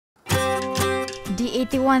The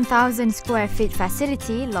 81,000 square feet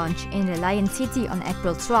facility, launched in the Lion City on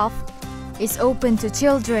April 12, is open to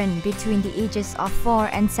children between the ages of 4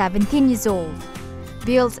 and 17 years old.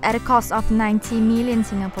 Built at a cost of 90 million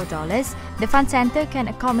Singapore dollars, the fun center can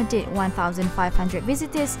accommodate 1,500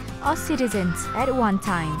 visitors or citizens at one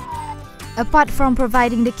time. Apart from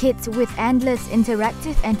providing the kids with endless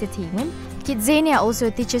interactive entertainment, Kidzania also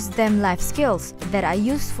teaches them life skills that are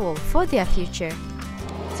useful for their future.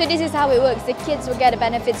 So this is how it works. The kids will get the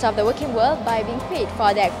benefits of the working world by being paid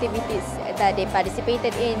for the activities that they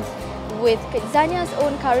participated in with Kidzania's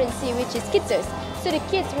own currency, which is Kidzos. So the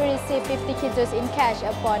kids will receive 50 Kidzos in cash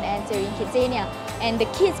upon entering Kidzania. And the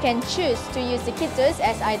kids can choose to use the Kidzos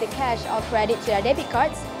as either cash or credit to their debit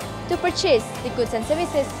cards to purchase the goods and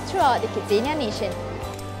services throughout the Kidzania nation.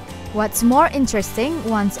 What's more interesting,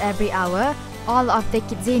 once every hour, all of the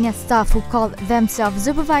Kidzania staff who call themselves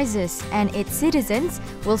supervisors and its citizens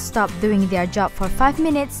will stop doing their job for 5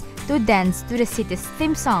 minutes to dance to the city's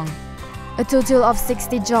theme song. A total of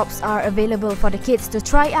 60 jobs are available for the kids to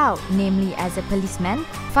try out, namely as a policeman,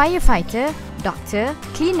 firefighter, doctor,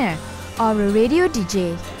 cleaner, or a radio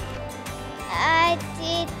DJ. I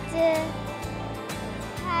did the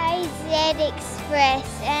Kidzania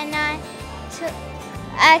Express and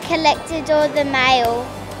I collected all the mail.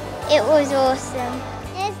 It was awesome.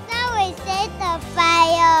 Just now we set the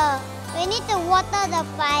fire. We need to water the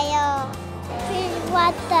fire. Fill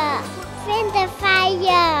water. Fill the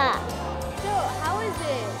fire. So, how is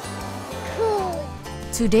it? Cool.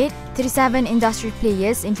 To date, 37 industry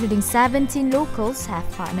players, including 17 locals, have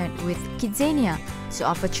partnered with Kidzania to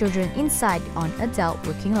offer children insight on adult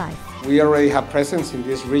working life. We already have presence in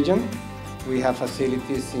this region. We have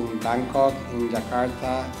facilities in Bangkok, in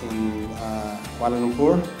Jakarta, in Kuala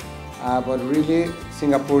Lumpur. But really,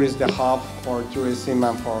 Singapore is the hub for tourism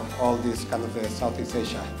and for all this kind of Southeast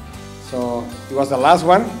Asia. So it was the last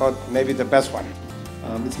one, but maybe the best one.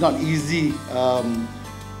 It's not easy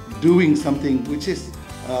doing something which is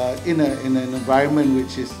in an environment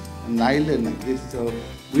which is an island like this. So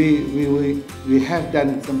we have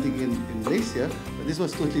done something in Malaysia, but this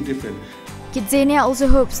was totally different. Kidzania also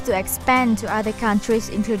hopes to expand to other countries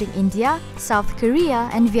including India, South Korea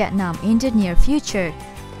and Vietnam in the near future.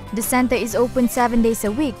 The center is open 7 days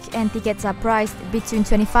a week and tickets are priced between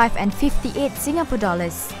 25 and 58 Singapore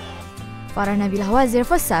dollars. Farah Nabilah Wazir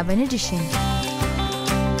for 7 Edition.